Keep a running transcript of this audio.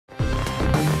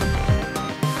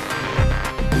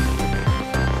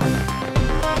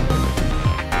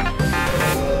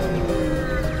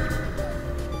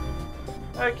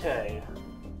Okay.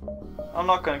 I'm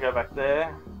not going to go back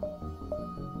there.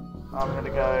 I'm going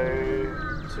to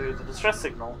go to the distress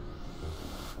signal.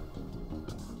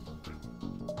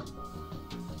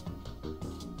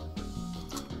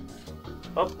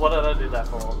 Oh, what did I do that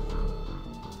for?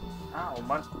 Ow,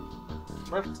 my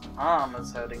left arm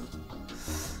is hurting.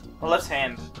 My left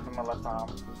hand and my left arm.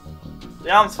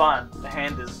 The arm's fine. The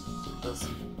hand is just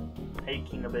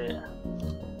aching a bit.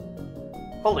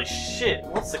 Holy shit,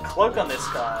 what's the cloak on this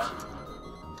guy?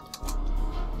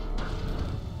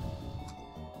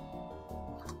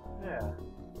 Yeah.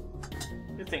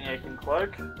 You think you can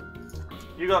cloak?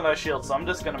 You got no shield, so I'm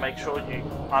just gonna make sure you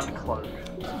uncloak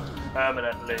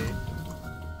permanently.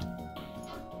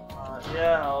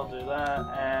 Yeah, I'll do that,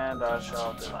 and I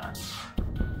shall do that.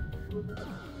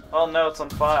 Oh no, it's on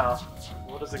fire.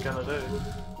 What is it gonna do?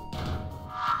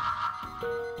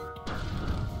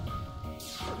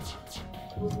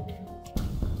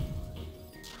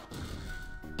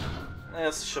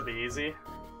 This should be easy.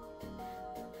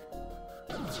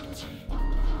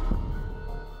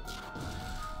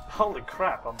 Holy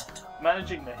crap, I'm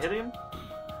managing to hit him?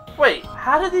 Wait,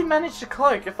 how did he manage to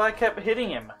cloak if I kept hitting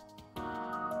him?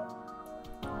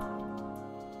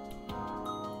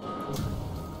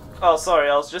 Oh, sorry,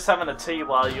 I was just having a tea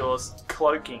while you were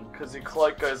cloaking, because your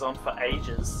cloak goes on for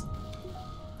ages.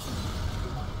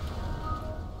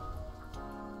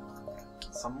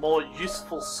 Some more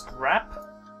useful scrap.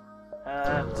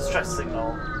 Distress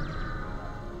signal.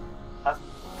 I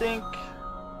think...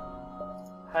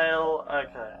 Hail,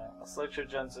 okay. Select your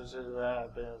genesis,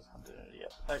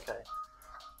 yep, okay.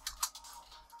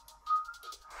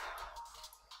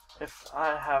 If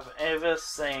I have ever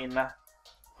seen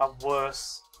a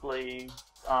worsely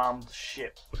armed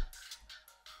ship,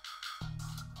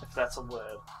 if that's a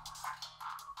word.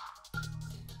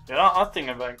 You know, I think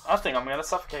I'm gonna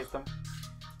suffocate them.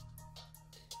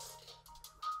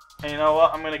 And you know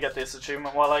what? I'm gonna get this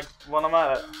achievement while I'm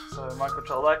at it. So I might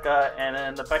control that guy, and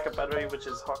then the backup battery, which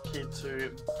is hotkey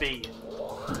to B.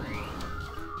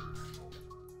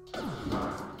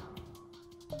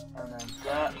 And then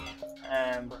that,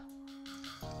 and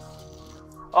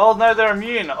oh no, they're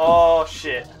immune. Oh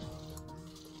shit.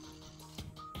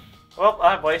 Well,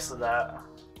 I've wasted that.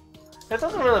 It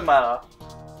doesn't really matter.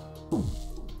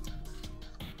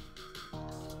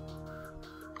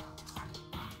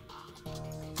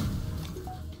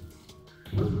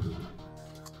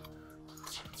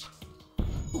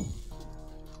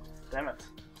 Damn it.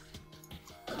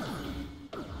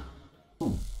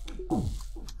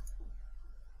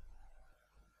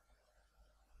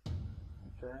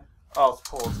 Okay. Oh, it's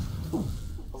paused. I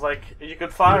was like, you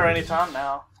could fire any time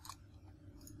now.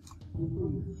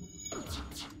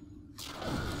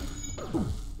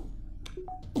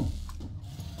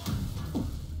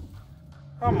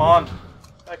 Come on.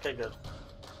 Okay, good.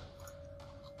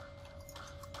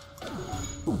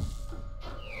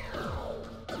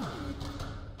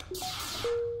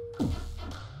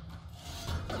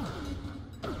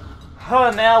 Oh,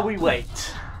 now we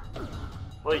wait.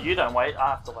 Well, you don't wait, I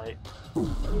have to wait.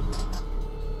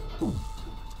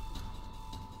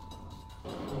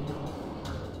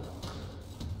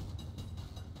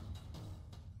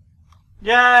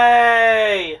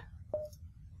 Yay!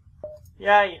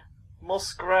 Yay! More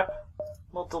scrap.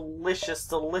 More delicious,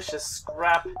 delicious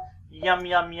scrap. Yum,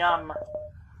 yum, yum.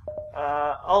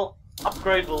 I'll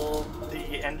upgrade all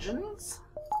the engines.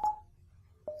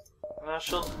 And I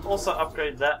shall also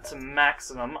upgrade that to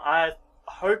maximum. I'm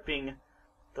hoping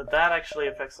that that actually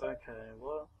affects... Okay,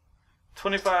 well...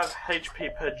 25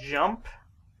 HP per jump.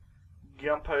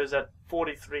 Jumpo's at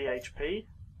 43 HP.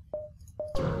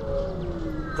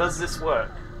 Does this work?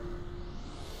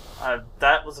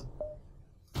 That was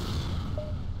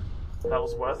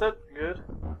worth it. Good.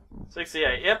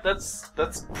 68. Yep,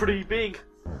 that's pretty big.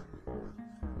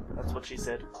 That's what she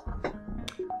said.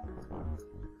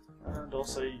 And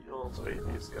also, all three of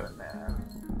these go now.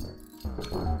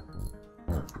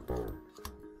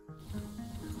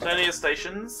 Plenty of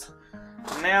stations.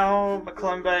 Now,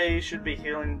 Maclumbe should be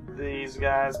healing these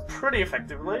guys pretty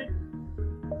effectively.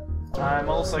 I'm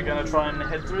also going to try and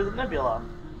head through the nebula.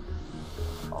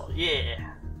 Oh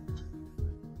yeah!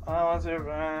 I want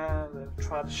to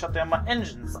try to shut down my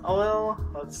engines. Oh well,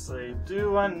 let's see.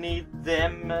 Do I need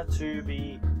them to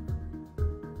be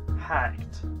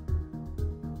hacked?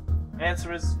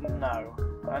 Answer is no.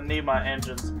 I need my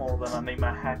engines more than I need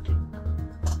my hacking.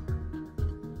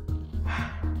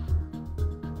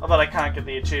 I bet I can't get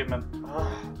the achievement.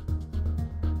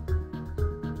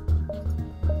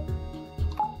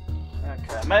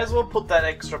 Okay, may as well put that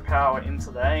extra power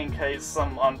into there in case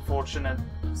some unfortunate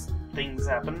things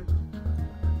happen.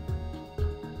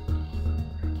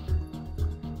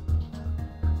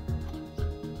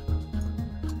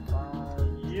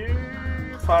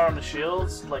 fire on the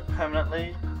shields, like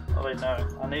permanently. Oh wait, no.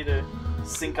 I need to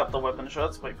sync up the weapon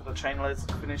shots, wait for the chain laser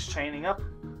to finish chaining up.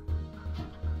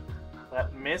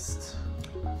 That missed.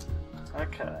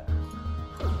 Okay.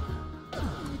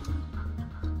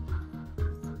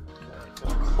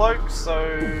 Got a cloak,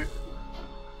 so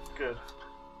good.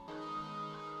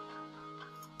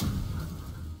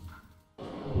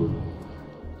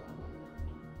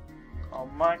 I'll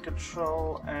mind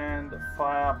control and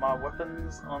fire my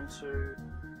weapons onto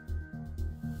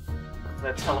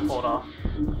their teleporter.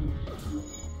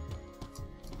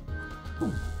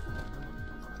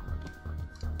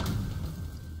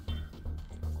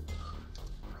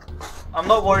 I'm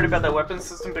not worried about their weapon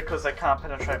system because they can't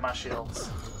penetrate my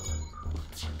shields.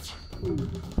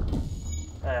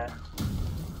 There.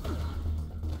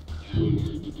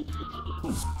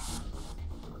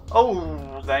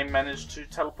 Oh, they managed to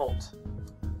teleport.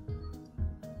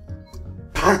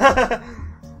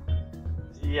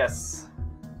 Yes.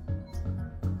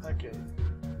 Okay.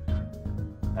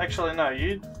 Actually, no,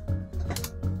 you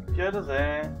go to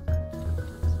there.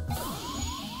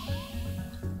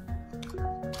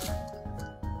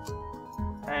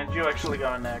 And you actually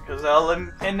go in there, because they'll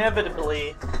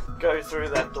inevitably go through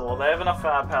that door. They have enough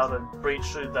firepower to breach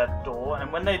through that door,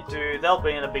 and when they do, they'll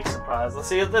be in a big surprise. They'll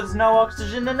see there's no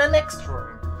oxygen in the next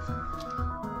room.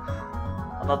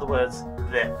 In other words,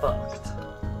 they're fucked.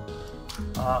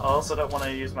 I also don't want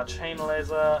to use my chain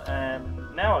laser,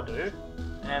 and now I do.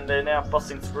 And they're now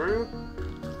busting through.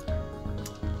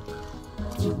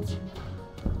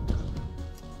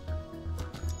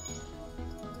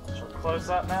 Shall I close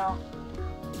that now?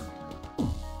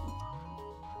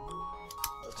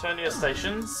 Turn to your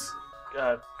stations.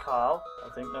 Kyle. I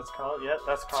think that's Kyle. Yeah,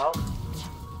 that's Kyle.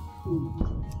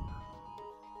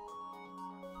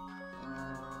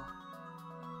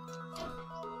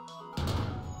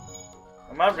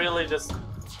 Am I really just...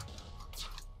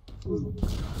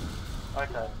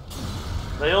 Okay.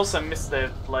 They also missed their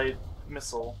blade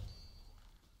missile.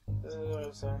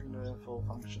 Full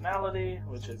functionality,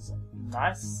 which is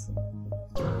nice.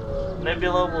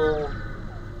 Nebula will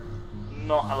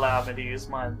not allow me to use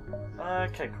mine.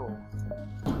 Okay, cool.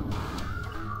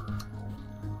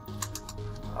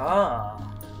 Ah,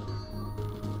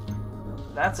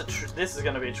 that's a. This is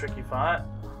going to be a tricky fight.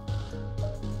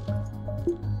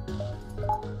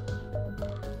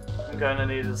 I'm going to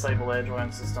need to disable air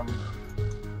drone system,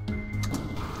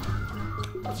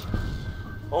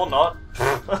 or not.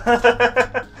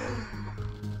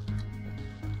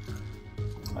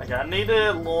 Okay, I need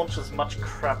to launch as much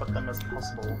crap at them as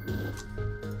possible.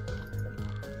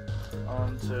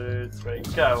 1, 2, 3,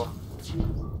 go!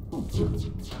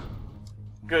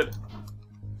 Good.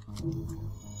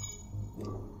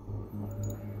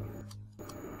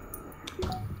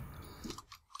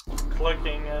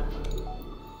 Cloaking.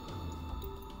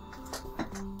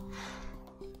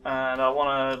 And I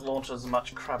want to launch as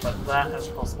much crap at that as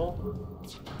possible.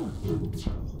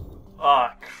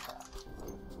 Ah, crap.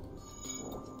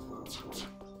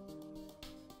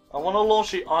 I want to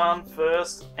launch the ion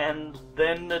first, and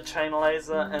then the chain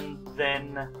laser, and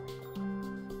then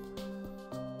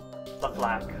the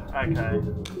flak. Okay.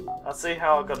 I see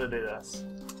how I've got to do this.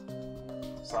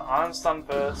 So ion stun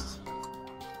first,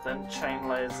 then chain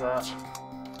laser,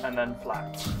 and then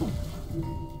flak.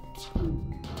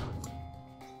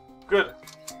 Good.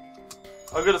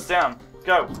 I got us down.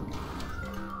 Go.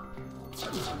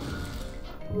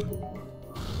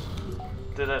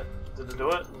 Did it do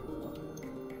it?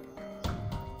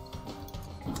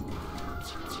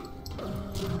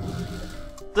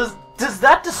 Does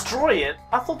that destroy it?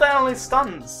 I thought that only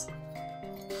stuns.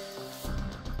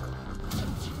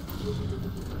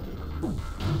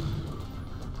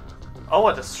 Oh,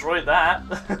 I destroyed that.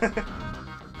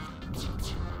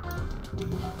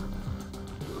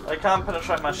 I can't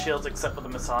penetrate my shields except for the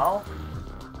missile.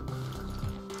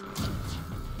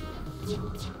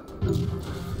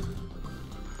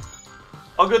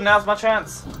 Oh good, now's my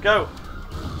chance. Go.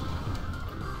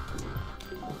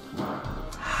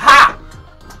 Ha!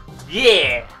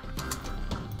 Yeah!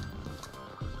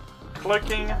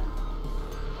 Cloaking.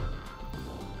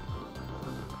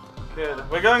 Good.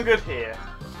 We're going good here.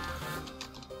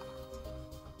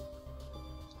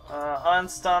 Iron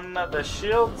stun their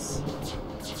shields.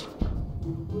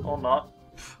 Or not.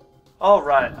 Oh,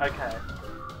 right, okay.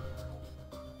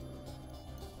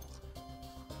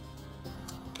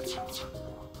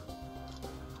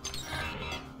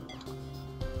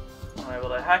 Alright, well,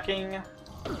 they're hacking.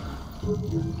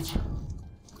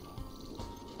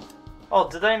 Oh,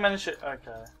 did they manage it?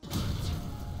 Okay.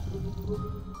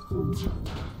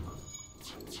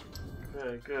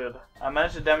 Good, good. I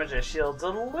managed to damage their shields a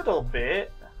little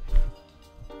bit.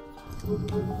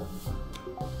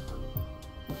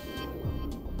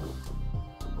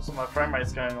 Also, my frame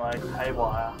rate's going like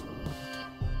haywire.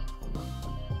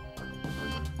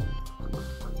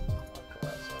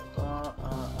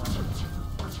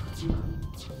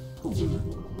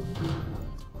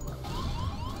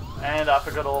 And I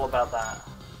forgot all about that.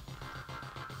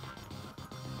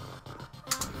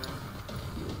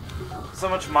 So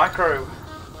much micro.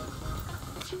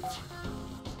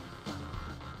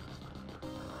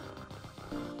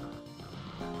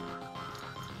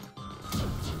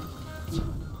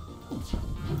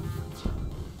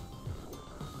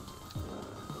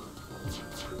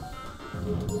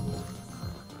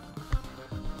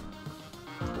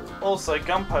 Also,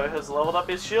 Gumpo has leveled up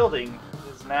his shielding.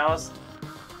 He's now a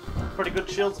pretty good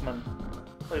shieldsman.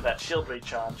 Look at that shield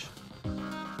recharge.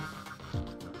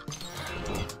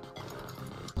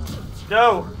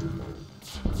 Go!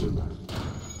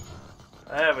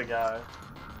 There we go.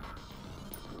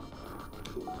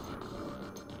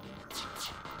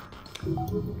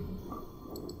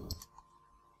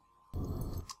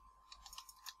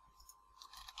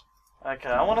 Okay,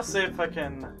 I want to see if I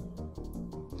can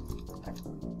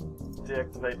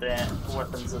deactivate their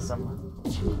weapon system.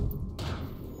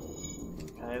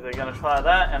 Okay, they're gonna try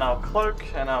that, and I'll cloak,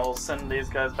 and I'll send these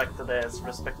guys back to their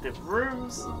respective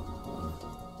rooms.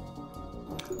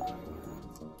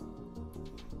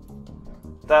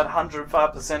 That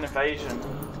 105% evasion.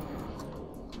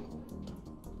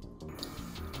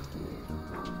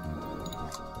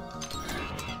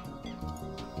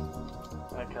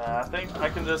 Okay, I think I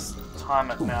can just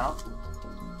time it now.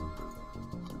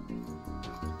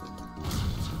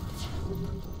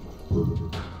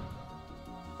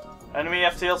 Enemy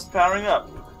FTL's powering up.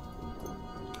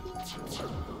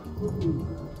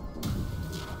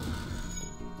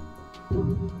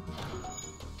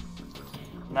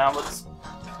 Now it's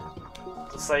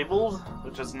disabled,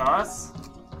 which is nice.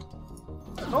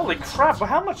 Holy crap,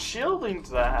 how much shielding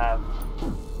do they have?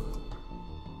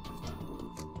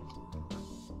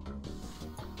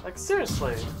 Like,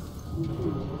 seriously.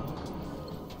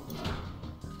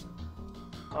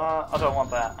 I don't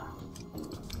want that.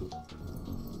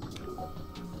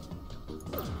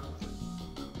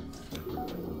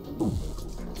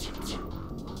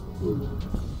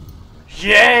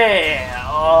 Yeah!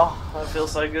 Oh, that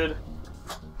feels so good.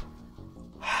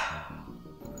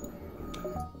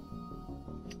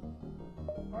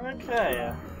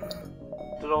 Okay.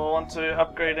 Did I want to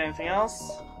upgrade anything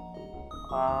else?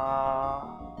 I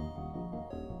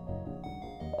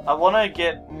want to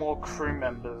get more crew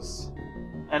members.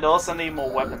 And I also need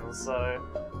more weapons, so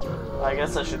I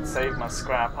guess I should save my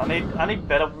scrap. I need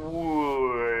better.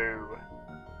 Whoa.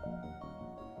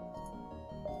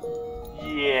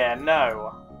 Yeah,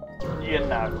 no. Yeah,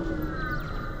 no.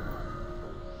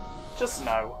 Just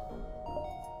no.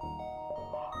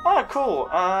 Oh, cool.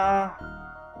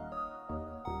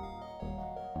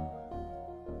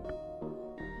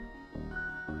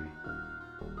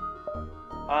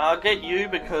 I'll get you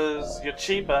because you're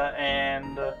cheaper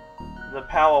and the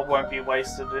power won't be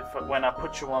wasted when I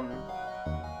put you on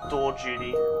door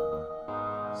duty.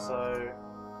 So,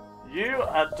 you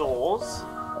are doors,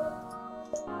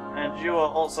 and you are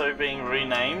also being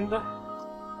renamed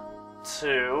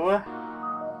to...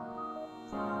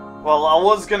 Well, I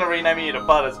was gonna rename you to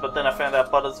Butters, but then I found out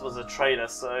Butters was a traitor,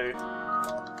 so...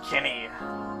 Kenny.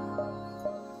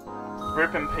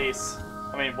 Rip in peace.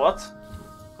 I mean, what?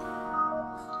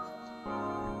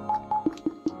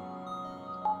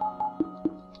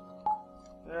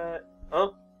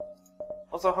 Oh.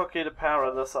 What's a hotkey to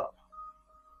power this up?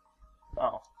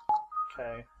 Oh.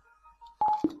 Okay.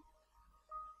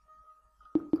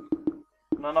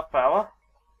 Not enough power?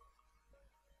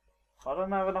 I don't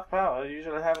have enough power. I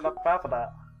usually have enough power for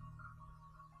that.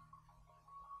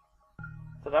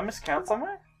 Did I miscount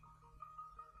somewhere?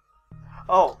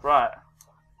 Oh, right.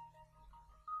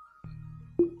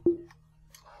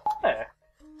 There.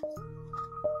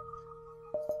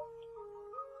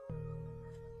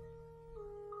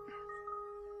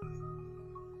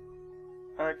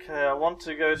 Okay, I want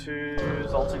to go to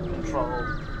Zoltan Control.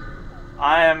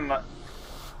 I am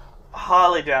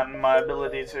highly doubting my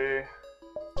ability to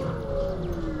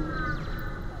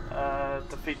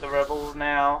defeat the rebels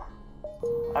now.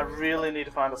 I really need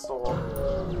to find a store.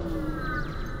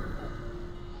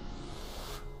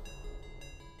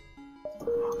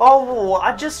 Oh,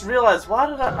 I just realized, why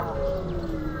did I...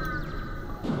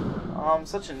 Oh, I'm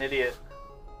such an idiot.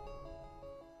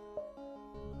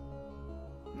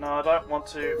 No, I don't want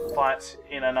to fight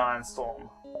in an Iron Storm.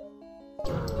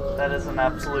 That is an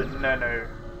absolute no-no.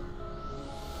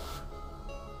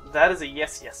 That is a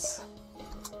yes, yes.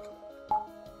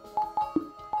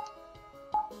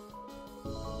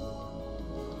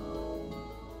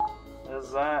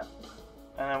 There's that.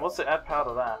 And what's the add power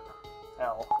to that?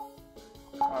 L.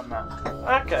 Oh, no.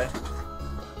 Okay.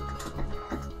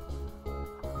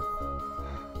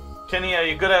 Kenny, are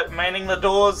you good at manning the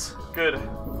doors? Good.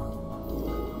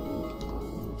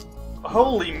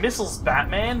 Holy missiles,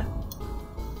 Batman!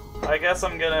 I guess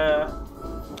I'm gonna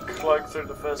cloak through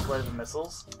the first wave of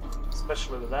missiles,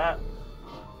 especially with that.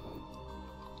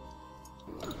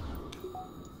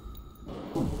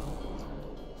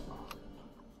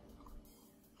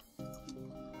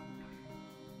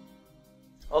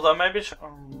 Although maybe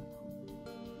I'm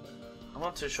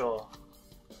not too sure.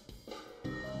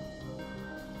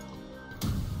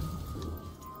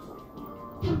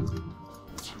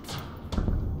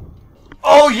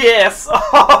 Oh yes!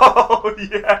 Oh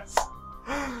yes!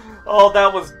 Oh,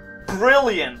 that was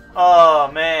brilliant! Oh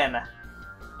man.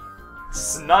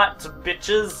 Sniped,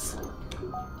 bitches!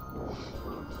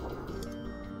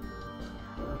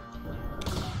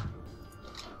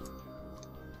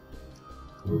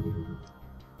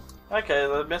 Okay,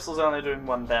 the missile's only doing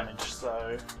 1 damage,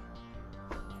 so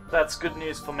that's good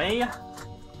news for me.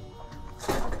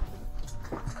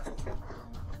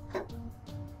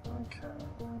 Okay.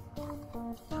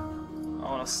 I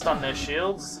want to stun their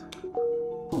shields.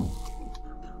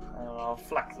 And I'll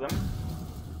flak them.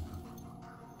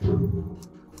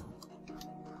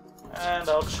 And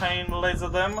I'll chain laser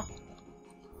them.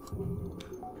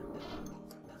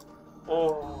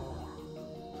 Oh,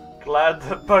 glad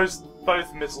that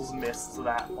both missiles missed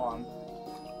that one.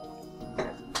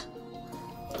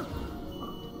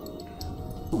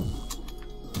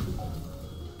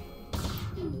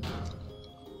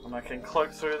 And I can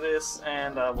cloak through this,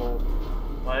 and I will...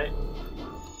 Wait.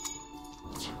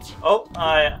 Oh,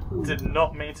 I did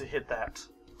not mean to hit that.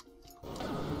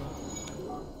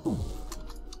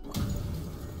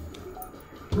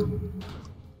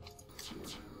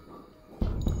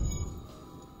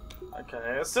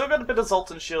 Okay, I've still got a bit of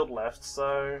Zoltan Shield left,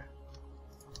 so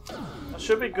that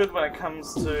should be good when it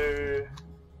comes to...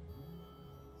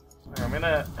 Okay, I'm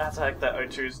gonna attack that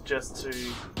O2s just to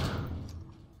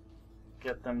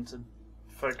get them to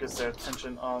focus their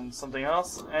attention on something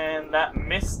else, and that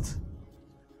missed,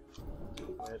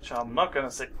 which I'm not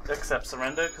gonna accept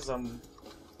surrender because I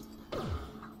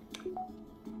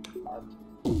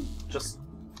just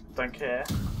don't care.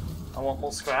 I want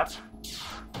more scrap.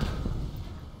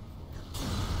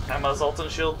 And my Zoltan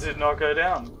Shield did not go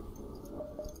down.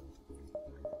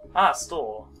 Ah,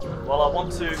 store. Well, I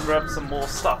want to grab some more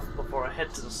stuff before I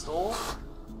head to the store.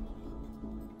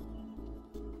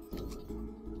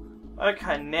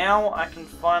 Okay, now I can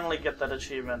finally get that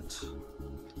achievement.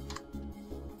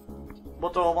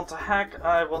 What do I want to hack?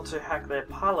 I want to hack their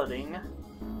piloting.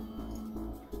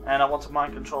 And I want to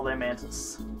mind control their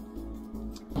mantis.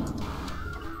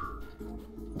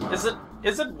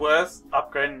 Is it worth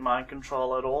upgrading mind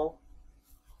control at all?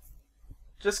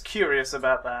 Just curious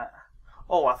about that.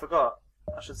 Oh, I forgot.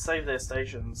 I should save their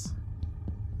stations.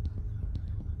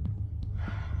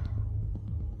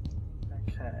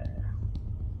 Okay.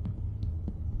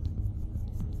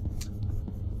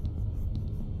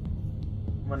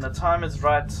 When the time is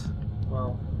right,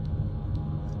 well,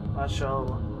 I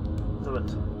shall do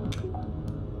it.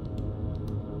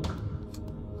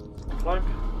 Cloak.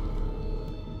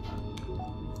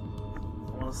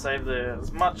 I want to save there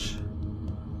as much.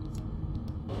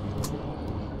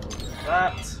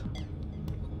 That.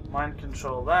 Mind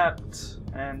control that.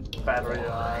 And battery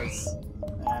eyes.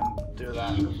 And do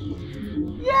that.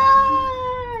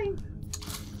 Yay!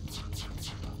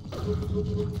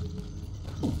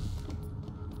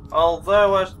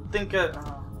 Although I think it...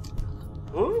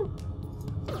 Ooh?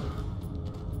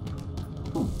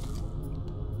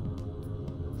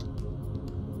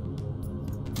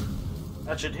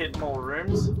 That should hit more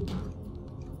rooms.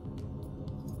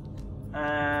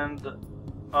 And...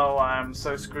 Oh, I'm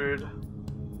so screwed.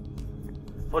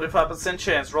 45%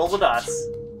 chance. Roll the dice.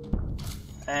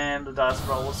 And the dice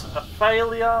roll was a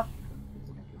failure.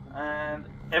 And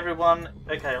everyone...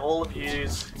 Okay, all of you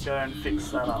go and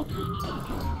fix that up.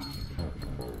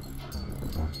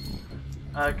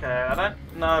 Okay, I don't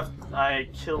know if I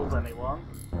killed anyone.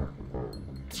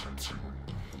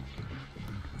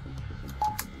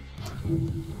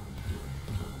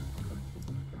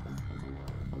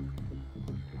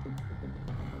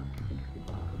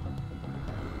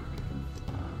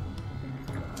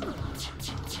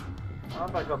 How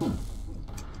have I got...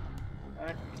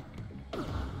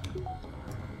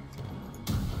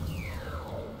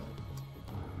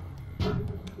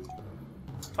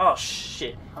 Oh, shit.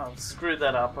 shit. Oh, screwed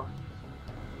that up.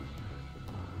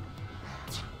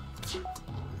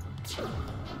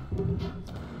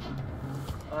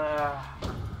 I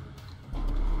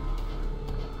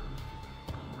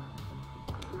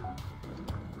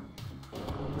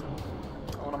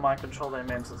want to mind control their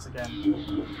mentors again.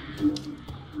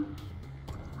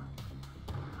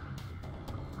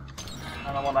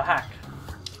 And I want to hack.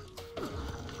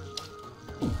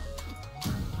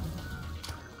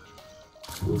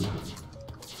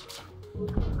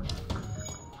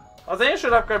 I think I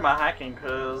should upgrade my hacking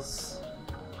because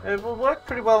it will work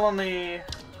pretty well on the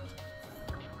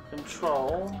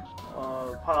control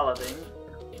piloting.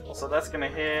 Also, that's going to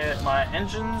hit my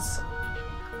engines.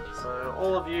 So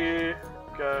all of you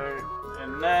go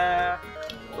in there,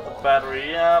 put the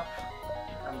battery up,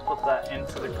 and put that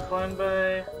into the clone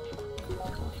bay.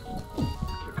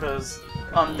 Because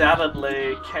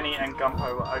undoubtedly Kenny and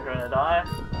Gumpo are going to die.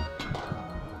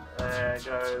 There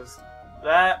goes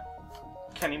that.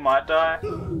 Kenny might die.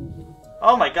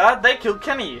 Oh my god, they killed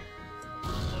Kenny!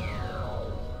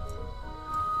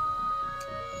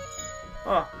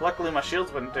 Oh, luckily my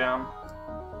shields went down.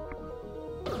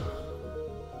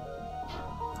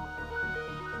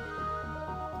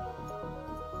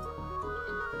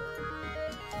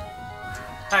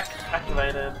 Hack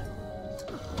activated.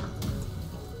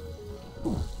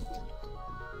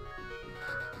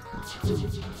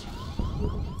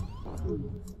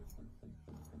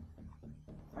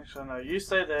 Actually, no, you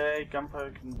stay there.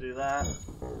 Gumpo can do that.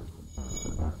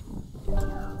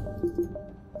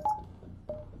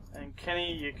 And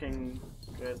Kenny, you can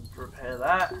go and repair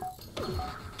that.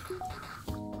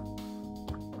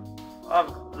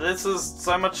 Oh, this is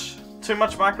so much, too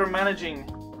much micromanaging.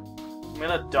 I'm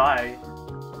gonna die.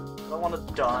 I don't want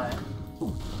to die.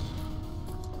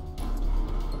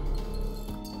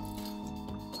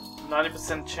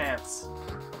 %90 chance.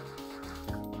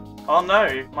 Oh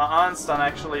no, my iron stun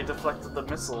actually deflected the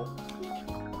missile.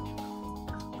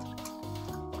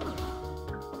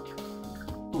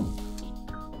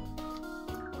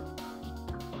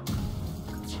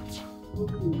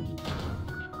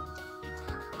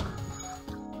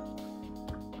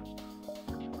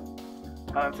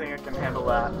 I don't think I can handle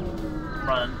that.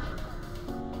 Run.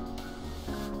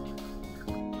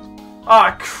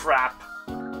 Ah, crap!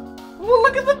 Well,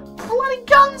 look at the bloody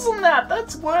guns on that!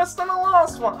 That's worse than the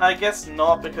last one! I guess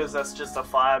not, because that's just a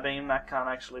fire beam that can't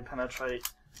actually penetrate.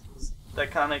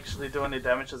 That can't actually do any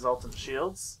damage as ultimate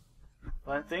shields.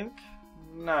 I don't think.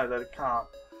 No, that it can't.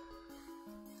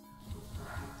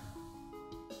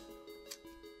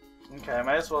 Okay, I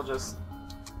may as well just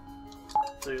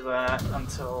do that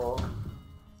until...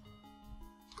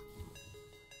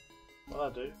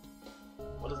 What do I do?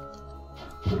 What is it?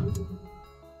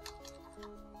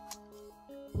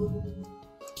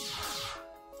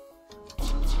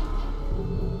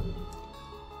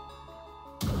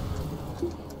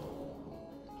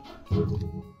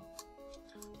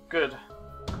 Good.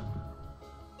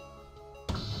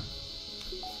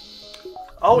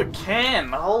 Oh, it can!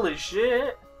 Holy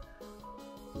shit!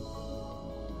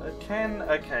 It can?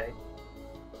 Okay.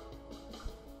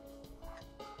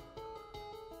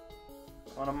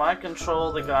 I want to mind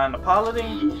control the guy in the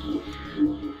piloting.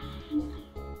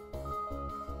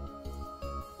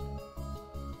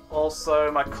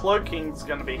 Also, my cloaking's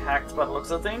gonna be hacked by the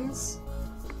looks of things.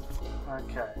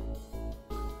 Okay.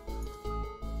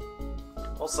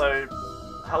 Also,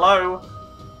 hello?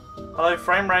 Hello,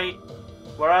 frame rate?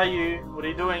 Where are you? What are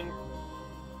you doing?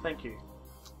 Thank you.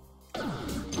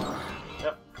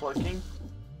 Yep, cloaking.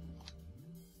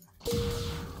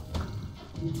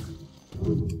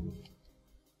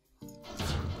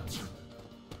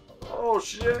 Oh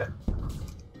shit!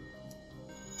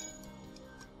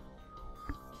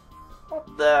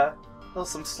 What the? There's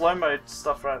some slow-mo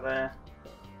stuff right there.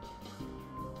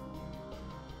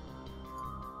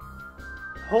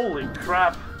 Holy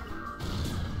crap!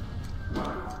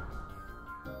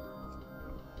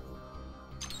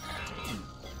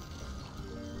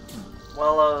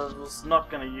 Well, I was not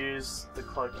going to use the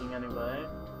cloaking anyway.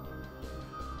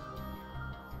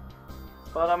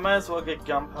 But I may as well get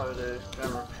Gumpo to go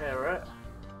and repair it.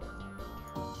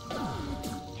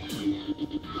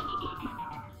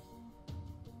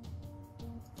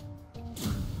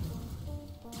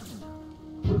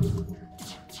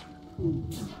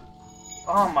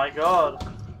 Oh my god.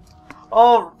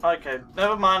 Oh, okay.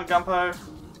 Never mind, Gumpo.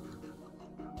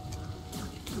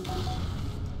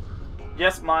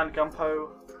 Yes, mind, Gumpo.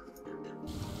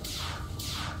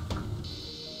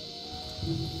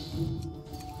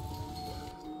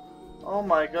 Oh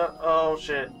my god. Oh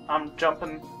shit. I'm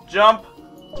jumping. Jump!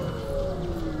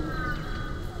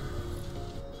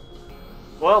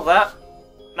 Well, that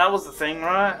was the thing,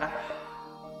 right?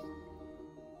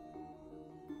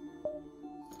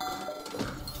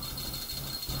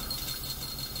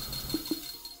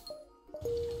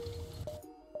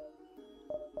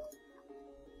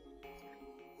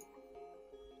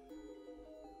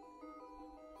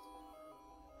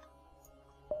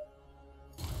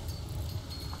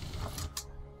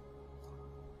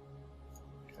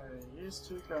 Used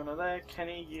to go into there.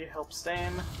 Kenny, you help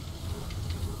Stan.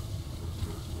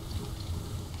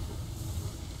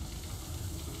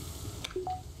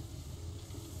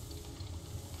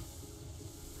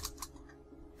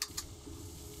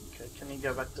 Okay, can you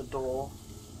go back to door?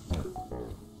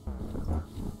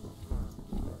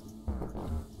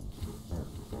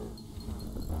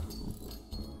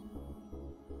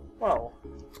 Well.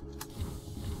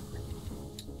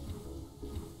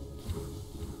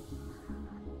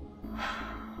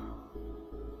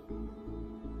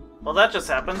 Well, that just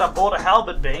happened. I bought a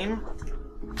halberd beam,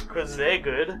 because they're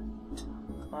good.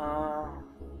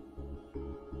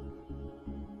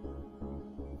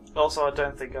 Also, I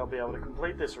don't think I'll be able to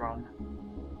complete this run.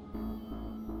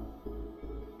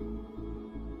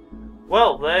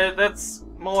 Well, that's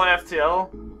more FTL.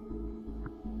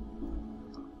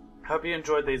 Hope you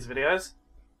enjoyed these videos.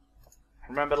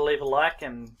 Remember to leave a like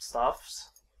and stuff,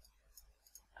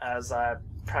 as I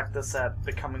practice at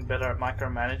becoming better at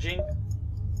micromanaging.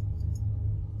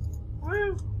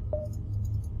 Woo!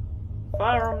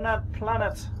 Fire on that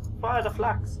planet. Fire the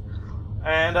flax.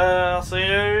 And I'll see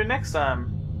you next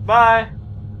time. Bye!